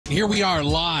Here we are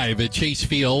live at Chase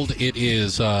Field. It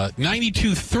is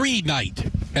 92-3 night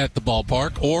at the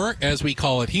ballpark, or as we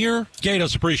call it here,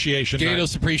 Gaydos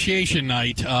Appreciation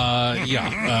Night.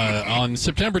 On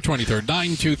September 23rd,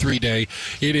 923 day.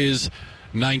 It is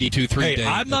 92-3 day.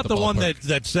 I'm not the one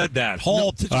that said that.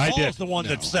 Hall's the one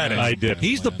that said it. I did.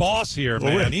 He's the boss here,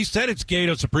 man. He said it's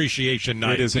Gaydos Appreciation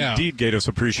Night. It is indeed Gaydos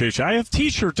Appreciation. I have a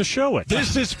T-shirt to show it.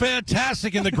 This is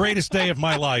fantastic and the greatest day of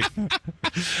my life.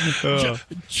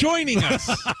 Joining us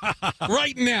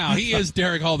right now, he is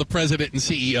Derrick Hall, the president and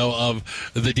CEO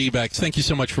of the D-backs. Thank you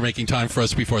so much for making time for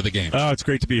us before the game. Oh, it's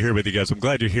great to be here with you guys. I'm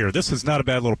glad you're here. This is not a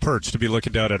bad little perch to be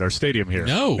looking down at our stadium here.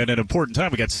 No. And an important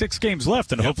time. We got 6 games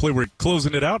left, and hopefully we're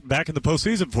closing it out back in the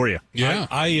postseason for you. Yeah.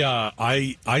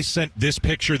 I sent this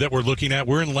picture that we're looking at.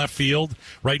 We're in left field,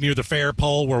 right near the fair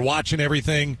pole. We're watching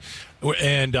everything.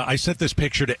 And I sent this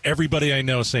picture to everybody I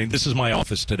know saying, this is my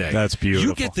office today. That's beautiful.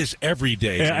 You get this every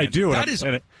day. Yeah, I do.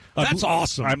 That's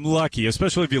awesome. I'm lucky,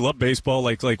 especially if you love baseball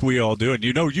like we all do. And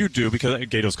you know you do because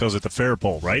Gaydos calls it the fair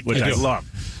pole, right? Which I love.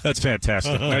 That's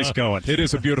fantastic. Nice going. It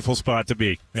is a beautiful spot to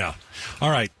be. Yeah. All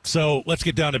right. So let's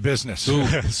get down to business.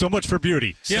 So much for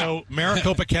beauty. So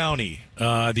Maricopa County,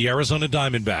 the Arizona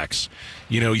Diamondbacks,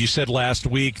 you said last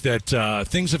week that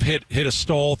things have hit a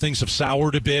stall. Things have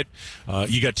soured a bit.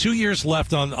 You got 2 years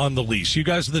left on the lease. You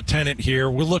guys are the tenant here.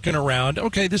 We're looking around.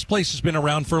 Okay, this place has been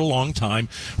around for a long time.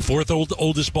 Fourth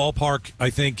oldest ballpark, I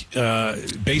think,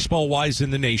 baseball-wise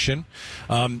in the nation.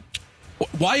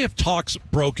 Why have talks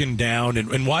broken down,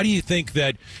 and why do you think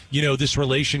that, this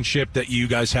relationship that you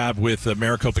guys have with the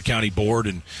Maricopa County Board,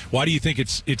 and why do you think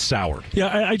it's soured?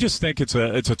 Yeah, I just think it's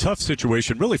a tough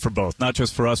situation, really, for both, not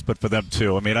just for us, but for them,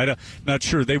 too. I mean, I'm not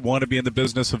sure they want to be in the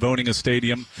business of owning a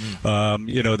stadium.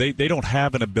 They don't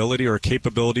have an ability or a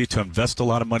capability to invest a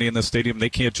lot of money in the stadium.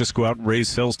 They can't just go out and raise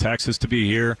sales taxes to be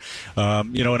here.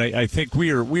 And I think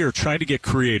we are trying to get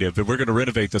creative, and we're going to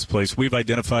renovate this place. We've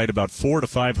identified about $400 to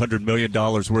 $500 million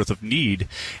worth of need,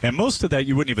 and most of that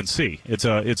you wouldn't even see. It's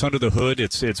under the hood.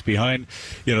 It's behind.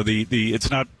 It's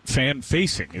not fan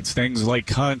facing. It's things like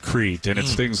concrete, and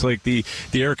it's things like the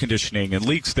air conditioning and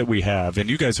leaks that we have. And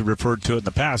you guys have referred to it in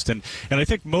the past. And I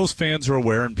think most fans are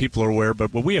aware and people are aware.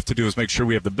 But what we have to do is make sure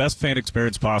we have the best fan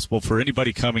experience possible for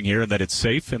anybody coming here, and that it's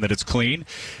safe, and that it's clean,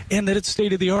 and that it's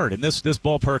state of the art. And this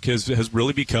ballpark has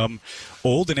really become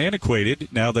old and antiquated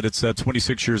now that it's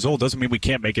 26 years old. Doesn't mean we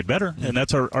can't make it better, and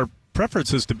that's our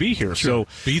preference is to be here. Sure.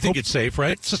 So, but you think it's safe,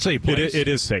 right? It's a safe place. It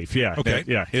is safe. Yeah. Okay.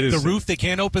 Yeah. It is. The roof. They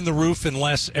can't open the roof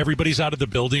unless everybody's out of the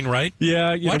building, right?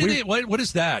 Yeah. What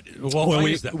is that? Why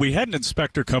is that? We had an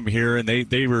inspector come here, and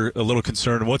they were a little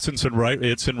concerned.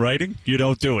 It's in writing. You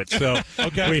don't do it. So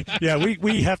okay.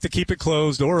 We have to keep it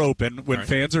closed or open when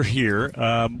fans are here.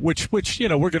 Which we're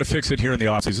going to fix it here in the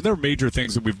offseason. There are major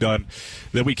things that we've done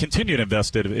that we continue to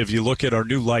invest in. If you look at our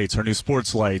new lights, our new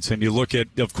sports lights, and you look at,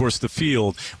 of course, the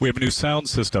field, we have a new sound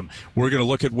system. We're going to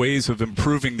look at ways of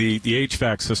improving the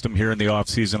HVAC system here in the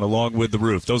offseason along with the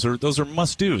roof. Those are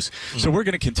must-dos. So we're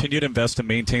going to continue to invest and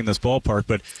maintain this ballpark.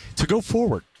 But to go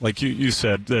forward, like you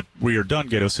said, that we are done,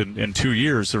 Gaydos, in 2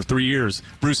 years or 3 years.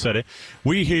 Bruce said it.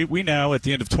 We now, at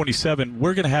the end of 27,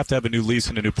 we're going to have a new lease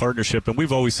and a new partnership. And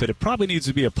we've always said it probably needs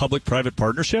to be a public-private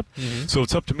partnership. So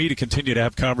it's up to me to continue to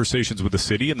have conversations with the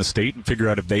city and the state and figure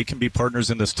out if they can be partners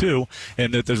in this too,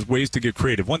 and that there's ways to get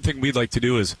creative. One thing we'd like to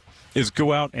do is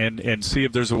go out and see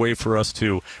if there's a way for us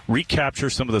to recapture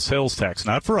some of the sales tax,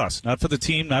 not for us, not for the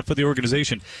team, not for the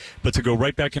organization, but to go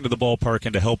right back into the ballpark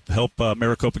and to help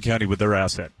Maricopa County with their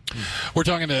asset. We're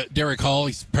talking to Derrick Hall.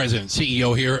 He's president,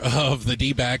 CEO here of the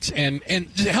D-backs, and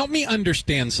help me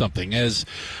understand something as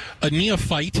a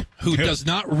neophyte who does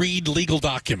not read legal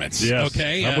documents. Yes,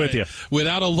 okay, I'm with you.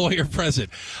 Without a lawyer present,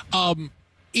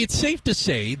 it's safe to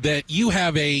say that you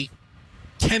have a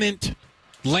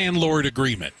tenant-landlord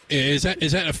agreement. Is that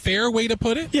a fair way to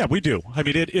put it? Yeah, we do. I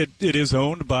mean, it is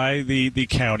owned by the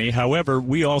county. However,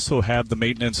 we also have the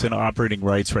maintenance and operating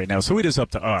rights right now, so it is up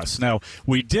to us. Now,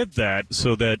 we did that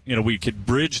so that we could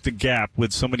bridge the gap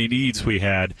with so many needs we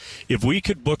had. If we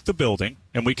could book the building,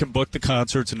 and we can book the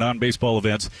concerts and non-baseball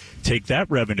events, take that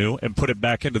revenue and put it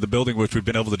back into the building, which we've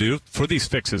been able to do for these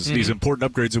fixes, these important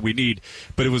upgrades that we need.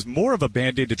 But it was more of a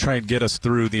Band-Aid to try and get us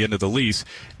through the end of the lease,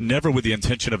 never with the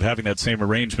intention of having that same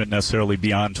arrangement necessarily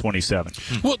beyond 27.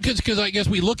 Well, because I guess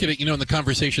we look at it, in the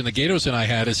conversation that Gaydos and I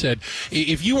had, I said,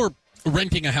 if you were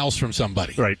renting a house from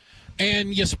somebody, right,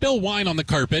 and you spill wine on the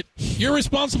carpet, you're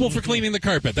responsible for cleaning the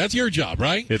carpet. That's your job,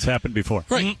 right? It's happened before.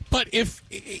 Right. But if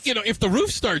the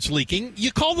roof starts leaking,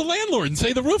 you call the landlord and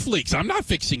say the roof leaks. I'm not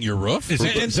fixing your roof. Is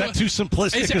that too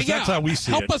simplistic? Because that's how we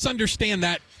see it. Help us understand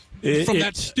that From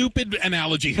that stupid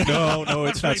analogy. No,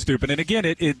 it's not stupid. And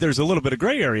again, there's a little bit of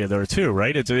gray area there too,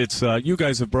 right? It's you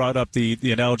guys have brought up the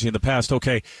analogy in the past.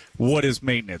 Okay, what is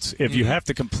maintenance? If you have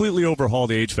to completely overhaul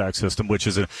the HVAC system, which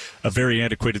is a very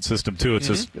antiquated system too, it's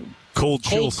this cold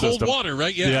chill system. Cold water,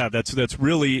 right? Yeah, that's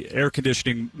really air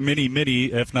conditioning many,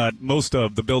 if not most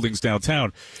of the buildings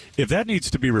downtown. If that needs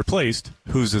to be replaced,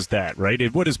 whose is that, right?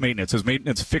 What is maintenance? Is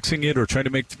maintenance fixing it or trying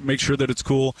to make sure that it's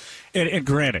cool? And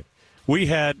granted, when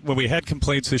we had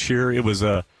complaints this year, it was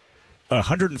a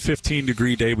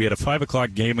 115-degree day. We had a 5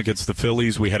 o'clock game against the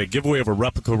Phillies. We had a giveaway of a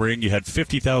replica ring. You had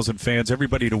 50,000 fans,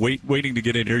 everybody waiting to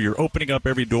get in here. You're opening up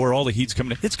every door. All the heat's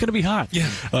coming in. It's going to be hot.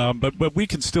 Yeah. But we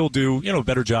can still do a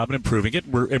better job in improving it.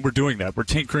 We're doing that. We're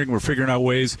tinkering. We're figuring out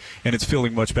ways, and it's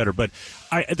feeling much better. But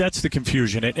that's the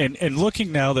confusion. And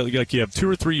looking now that like you have 2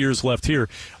 or 3 years left here,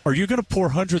 are you going to pour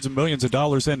hundreds of millions of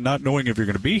dollars in, not knowing if you're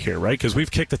going to be here, right? Because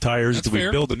we've kicked the tires. That's we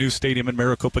fair. build a new stadium in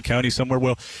Maricopa County somewhere?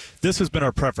 Well, this has been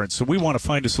our preference. So we want to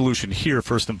find a solution here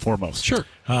first and foremost. Sure.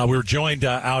 We're joined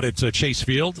out at Chase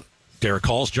Field. Derrick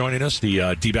Hall's joining us,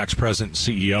 the D-backs president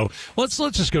and CEO. Let's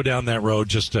just go down that road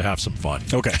just to have some fun.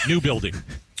 Okay. New building.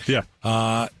 Yeah.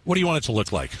 What do you want it to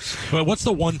look like? Well, what's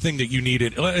the one thing that you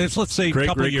needed? Let's say a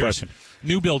couple of years. Question.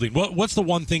 New building. What's the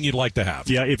one thing you'd like to have?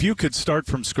 Yeah, if you could start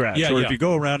from scratch, if you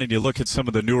go around and you look at some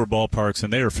of the newer ballparks,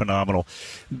 and they are phenomenal.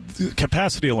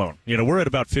 Capacity alone, we're at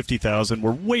about 50,000.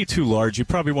 We're way too large. You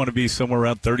probably want to be somewhere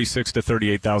around 36 to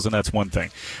 38,000. That's one thing.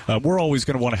 We're always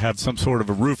going to want to have some sort of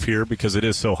a roof here because it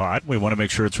is so hot. We want to make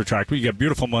sure it's retractable. You got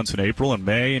beautiful months in April and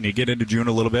May, and you get into June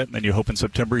a little bit, and then you hope in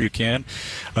September you can.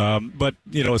 But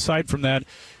aside from that,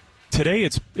 today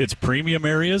it's premium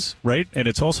areas, right? And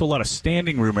it's also a lot of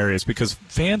standing room areas because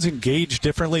fans engage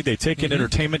differently. They take in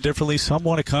entertainment differently. Some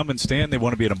want to come and stand. They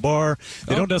want to be in a bar.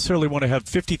 They don't necessarily want to have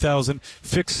 50,000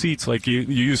 fixed seats like you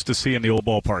used to see in the old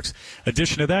ballparks.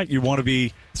 Addition to that, you want to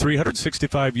be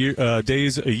 365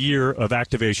 days a year of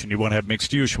activation. You want to have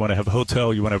mixed use. You want to have a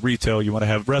hotel. You want to have retail. You want to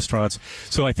have restaurants.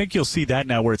 So I think you'll see that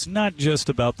now where it's not just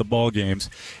about the ball games.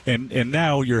 And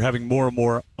now you're having more and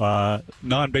more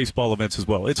non-baseball events as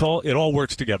well. It all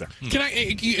works together.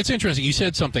 It's interesting. You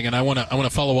said something, and I want to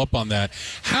follow up on that.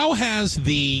 How has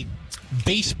the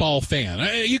baseball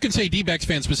fan, you can say D-backs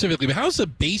fan specifically, but how's the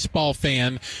baseball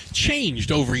fan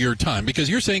changed over your time? Because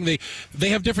you're saying they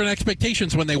have different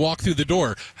expectations when they walk through the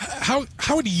door.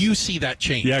 How do you see that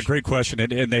change? Yeah, great question.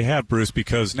 And they have, Bruce,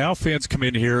 because now fans come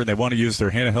in here and they want to use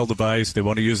their handheld device. They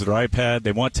want to use their iPad.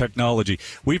 They want technology.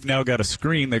 We've now got a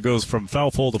screen that goes from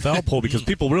foul pole to foul pole because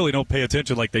people really don't pay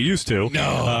attention like they used to.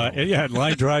 No. And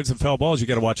line drives and foul balls, you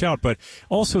got to watch out. But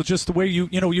also just the way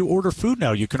you order food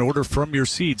now. You can order from your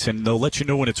seats, and they'll let you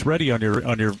know when it's ready on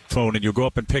your phone, and you'll go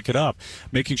up and pick it up,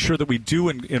 making sure that we do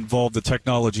involve the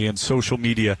technology and social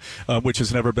media, which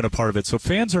has never been a part of it. So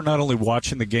fans are not only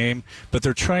watching the game, but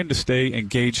they're trying to stay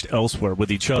engaged elsewhere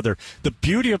with each other. The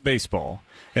beauty of baseball,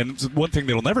 and one thing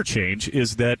that'll never change,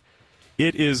 is that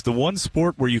it is the one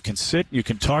sport where you can sit, you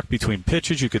can talk between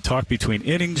pitches, you can talk between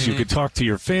innings, you can talk to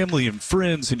your family and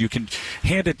friends, and you can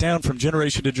hand it down from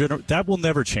generation to generation. That will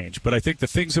never change. But I think the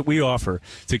things that we offer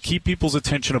to keep people's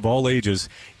attention of all ages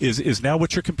is now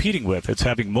what you're competing with. It's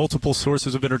having multiple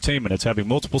sources of entertainment. It's having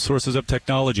multiple sources of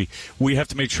technology. We have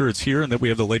to make sure it's here and that we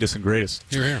have the latest and greatest.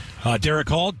 You're here. Derrick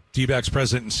Hall, D-backs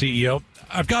president and CEO.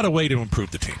 I've got a way to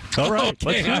improve the team. All right.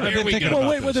 Okay, here we go.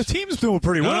 Well, the team's doing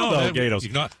pretty well, though,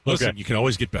 Gaydos. Listen, you can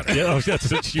always get better. Yeah, you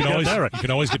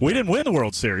can always get better. We didn't win the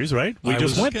World Series, right? We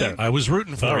just went there. I was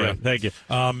rooting for you. Right, thank you.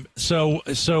 So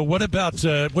what about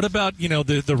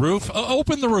the roof?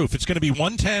 Open the roof. It's going to be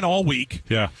 110 all week.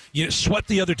 Yeah. Sweat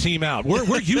the other team out.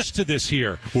 We're used to this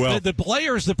here. Well, the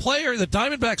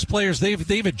Diamondbacks players,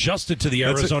 they've adjusted to the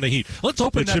Arizona Heat. Let's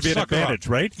open that sucker up. It should be an advantage,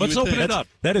 right? Let's open it up.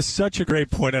 That is such a great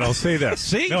point, and I'll say this.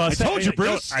 See? I told you,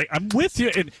 Bruce. I'm with you.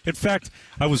 In fact,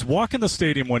 I was walking the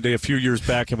stadium one day a few years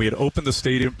back, and we had opened the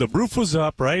stadium. The roof was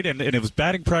up, right? And it was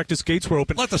batting practice. Gates were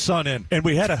open. Let the sun in. And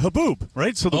we had a haboob,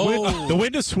 right? So the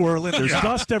wind is swirling. There's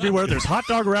dust everywhere. There's hot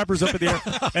dog wrappers up in the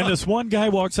air. And this one guy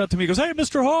walks up to me and goes, "Hey,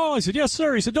 Mr. Hall." I said, "Yes,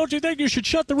 sir." He said, "Don't you think you should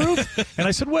shut the roof?" And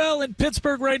I said, "Well, in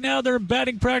Pittsburgh right now, they're in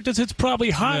batting practice. It's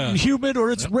probably hot and humid,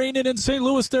 or it's raining in St.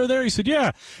 Louis. They're there." He said,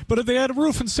 "Yeah, but if they had a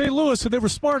roof in St. Louis and they were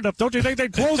smart enough, don't you think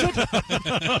they'd close it?"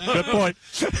 Good point.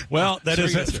 Well,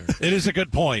 it is a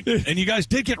good point. And you guys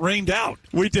did get rained out.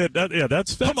 We did.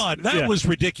 that's come on. That was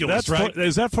ridiculous, right?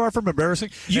 Is that far from embarrassing?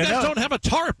 You guys don't have a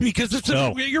tarp because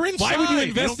you're inside. Why would you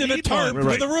invest in a tarp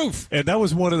with a roof? And that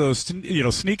was one of those,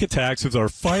 sneak attacks. It was our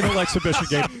final exhibition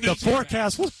game. The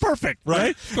forecast was perfect,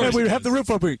 right? And we have the roof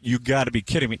open. You got to be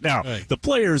kidding me. Now, the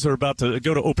players are about to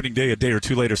go to opening day a day or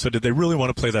two later. So did they really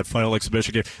want to play that final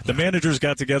exhibition game? The managers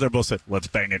got together and both said, let's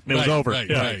bang it. It was over.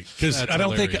 Right. Because I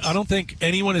don't think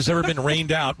anyone has ever been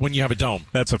rained out when you have a dome.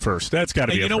 That's a first. That's got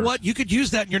to be a first. You know what? You could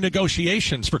use that in your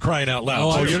negotiations for crying out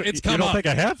loud. It's come up. You don't think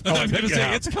I have? I was going to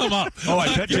say, it's come up.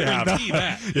 I bet you have.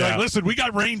 Like, listen, we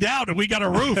got rained out and we got a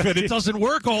roof and it doesn't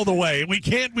work all the way. We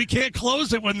can't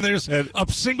close it when there's a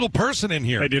single person in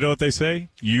here. And you know what they say?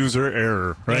 User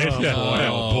error, right?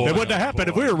 Boy. It wouldn't have happened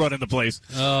if we were running the place.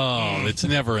 Oh, it's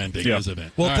never ending, isn't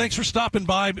it? Well, thanks for stopping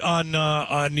by on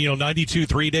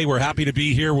 92.3 Day. We're happy to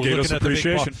be here. We're looking at the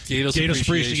Gaydos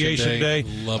Appreciation Day.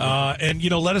 Love it. And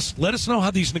let us know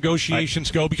how these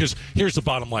negotiations go, because here's the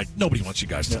bottom line: nobody wants you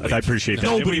guys to leave. I appreciate that.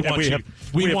 Nobody wants you.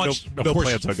 We have no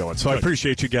plans on going. So I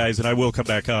appreciate you guys, and I will come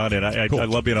back on, and I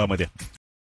love being on with you.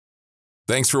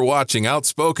 Thanks for watching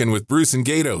Outspoken with Bruce and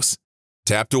Gaydos.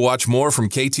 Tap to watch more from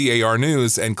KTAR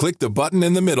News and click the button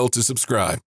in the middle to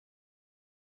subscribe.